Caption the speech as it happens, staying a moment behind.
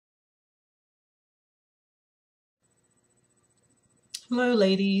Hello,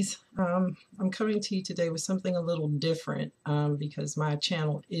 ladies. I'm coming to you today with something a little different because my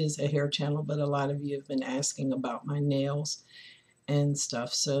channel is a hair channel, but a lot of you have been asking about my nails and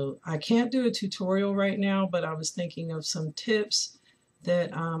stuff. So I can't do a tutorial right now, but I was thinking of some tips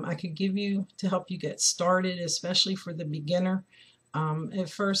that I could give you to help you get started, especially for the beginner. At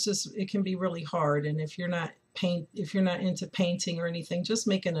first, it can be really hard, and if you're not into painting or anything, just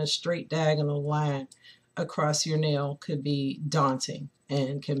making a straight diagonal line across your nail could be daunting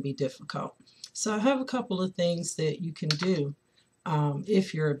and can be difficult. So I have a couple of things that you can do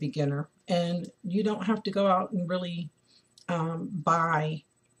if you're a beginner, and you don't have to go out and really buy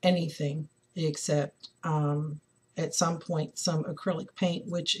anything except at some point some acrylic paint,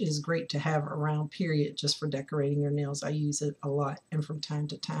 which is great to have around, period, just for decorating your nails. I use it a lot and from time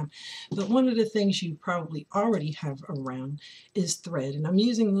to time. But one of the things you probably already have around is thread, and I'm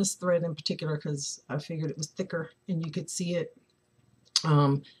using this thread in particular because I figured it was thicker and you could see it.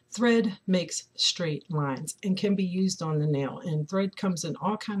 Thread makes straight lines and can be used on the nail, and thread comes in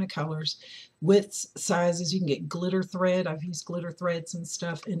all kind of colors, widths, sizes. You can get glitter thread. I've used glitter threads and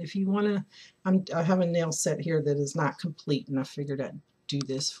stuff, and if you want to, I have a nail set here that is not complete, and I figured I'd do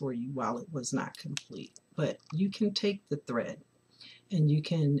this for you while it was not complete. But you can take the thread and you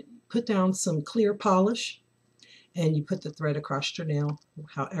can put down some clear polish, and you put the thread across your nail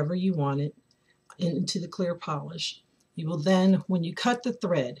however you want it into the clear polish. You will then, when you cut the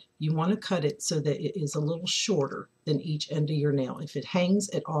thread, you want to cut it so that it is a little shorter than each end of your nail. If it hangs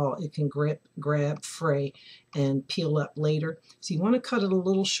at all, it can grab, fray, and peel up later. So you want to cut it a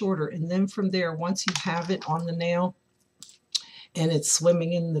little shorter, and then from there, once you have it on the nail and it's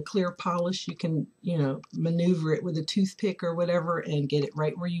swimming in the clear polish, you can, maneuver it with a toothpick or whatever and get it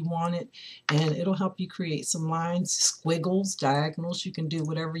right where you want it. And it'll help you create some lines, squiggles, diagonals. You can do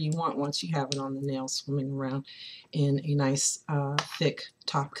whatever you want once you have it on the nail swimming around in a nice thick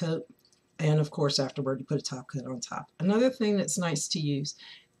top coat. And of course, afterward, you put a top coat on top. Another thing that's nice to use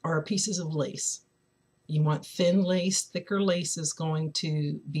are pieces of lace. You want thin lace. Thicker lace is going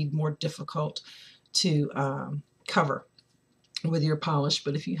to be more difficult to cover with your polish,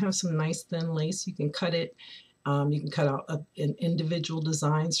 but if you have some nice thin lace, you can cut it. You can cut out individual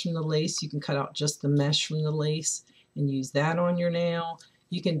designs from the lace. You can cut out just the mesh from the lace and use that on your nail.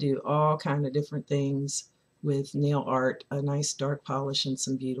 You can do all kind of different things with nail art, a nice dark polish and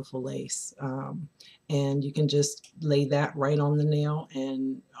some beautiful lace. And you can just lay that right on the nail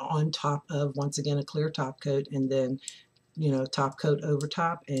and on top of, once again, a clear top coat, and then, top coat over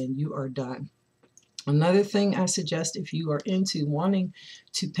top, and you are done. Another thing I suggest, if you are into wanting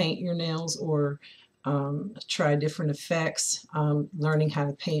to paint your nails or try different effects, learning how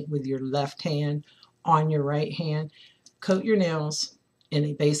to paint with your left hand on your right hand, coat your nails in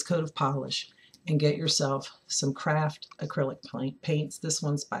a base coat of polish and get yourself some craft acrylic paints. This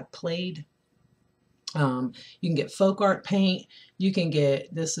one's by Plade. You can get folk art paint. You can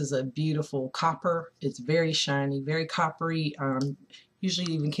get, this is a beautiful copper. It's very shiny, very coppery.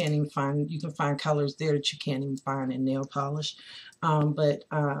 Usually you can't even find, you can find colors there that you can't even find in nail polish.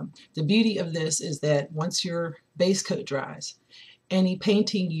 The beauty of this is that once your base coat dries, any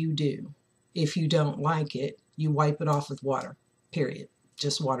painting you do, if you don't like it, you wipe it off with water, period.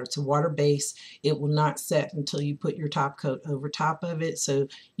 Just water. It's a water base. It will not set until you put your top coat over top of it. So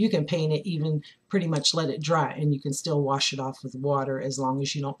you can paint it, even pretty much let it dry, and you can still wash it off with water as long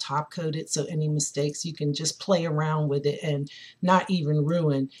as you don't top coat it. So any mistakes, you can just play around with it and not even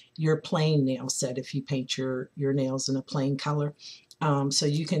ruin your plain nail set if you paint your nails in a plain color. So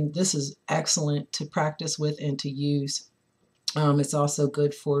you can, this is excellent to practice with and to use. It's also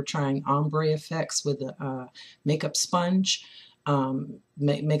good for trying ombre effects with a makeup sponge.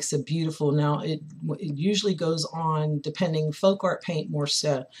 Makes a beautiful, now it usually goes on, depending, folk art paint more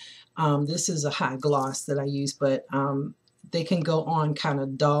so. This is a high gloss that I use, but they can go on kind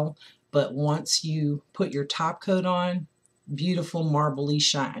of dull, but once you put your top coat on, beautiful marbly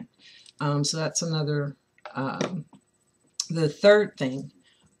shine. So that's another. The third thing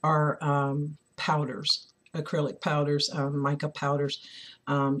are powders, acrylic powders, mica powders.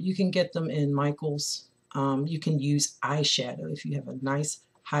 You can get them in Michael's. You can use eyeshadow. If you have a nice,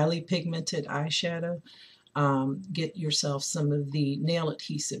 highly pigmented eyeshadow, get yourself some of the nail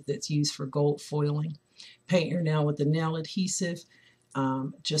adhesive that's used for gold foiling. Paint your nail with the nail adhesive.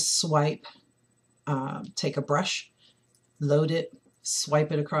 Just swipe, take a brush, load it,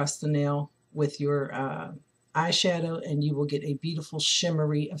 swipe it across the nail with your eyeshadow, and you will get a beautiful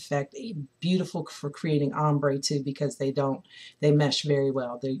shimmery effect, a beautiful for creating ombre too, because they mesh very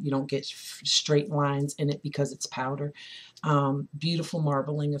well. You don't get straight lines in it because it's powder. Beautiful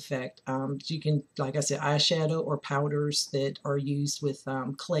marbling effect. You can, like I said, eyeshadow or powders that are used with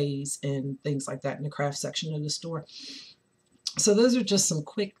clays and things like that in the craft section of the store. So those are just some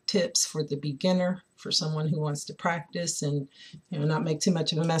quick tips for the beginner, for someone who wants to practice and not make too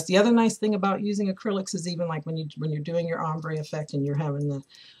much of a mess. The other nice thing about using acrylics is even like when you're doing your ombre effect and you're having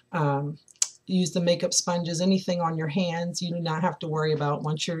to use the makeup sponges, anything on your hands, you do not have to worry about.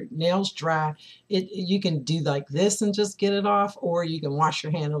 Once your nails dry, you can do like this and just get it off, or you can wash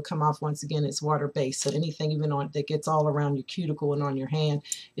your hand, it'll come off. Once again, it's water based, so anything even on that gets all around your cuticle and on your hand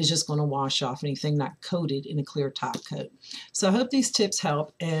is just going to wash off, anything not coated in a clear top coat. So I hope these tips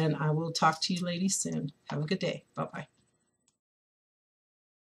help, and I will talk to you ladies soon. Have a good day. Bye bye.